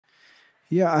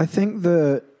Yeah, I think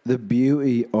the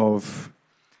beauty of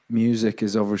music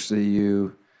is obviously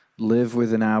you live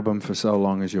with an album for so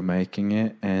long as you're making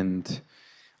it, and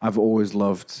I've always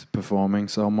loved performing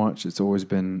so much. It's always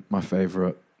been my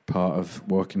favorite part of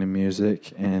working in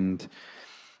music, and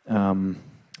um,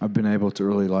 I've been able to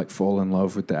really like fall in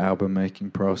love with the album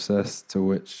making process. To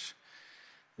which,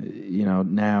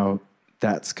 now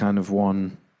that's kind of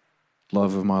one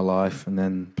love of my life, and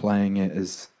then playing it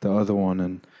is the other one,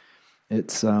 and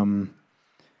it's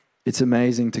it's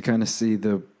amazing to kind of see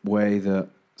the way that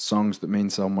songs that mean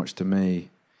so much to me,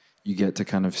 you get to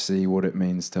kind of see what it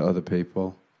means to other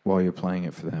people while you're playing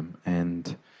it for them.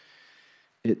 And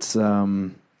it's,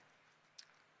 I'd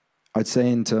say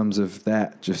in terms of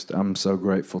that, just I'm so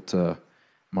grateful to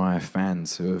my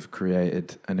fans who have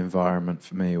created an environment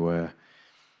for me where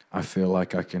I feel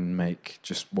like I can make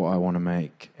just what I want to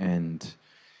make. And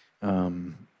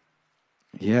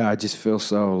yeah, I just feel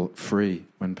so free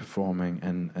when performing,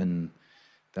 and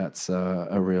that's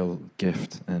a real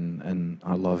gift, and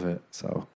I love it. So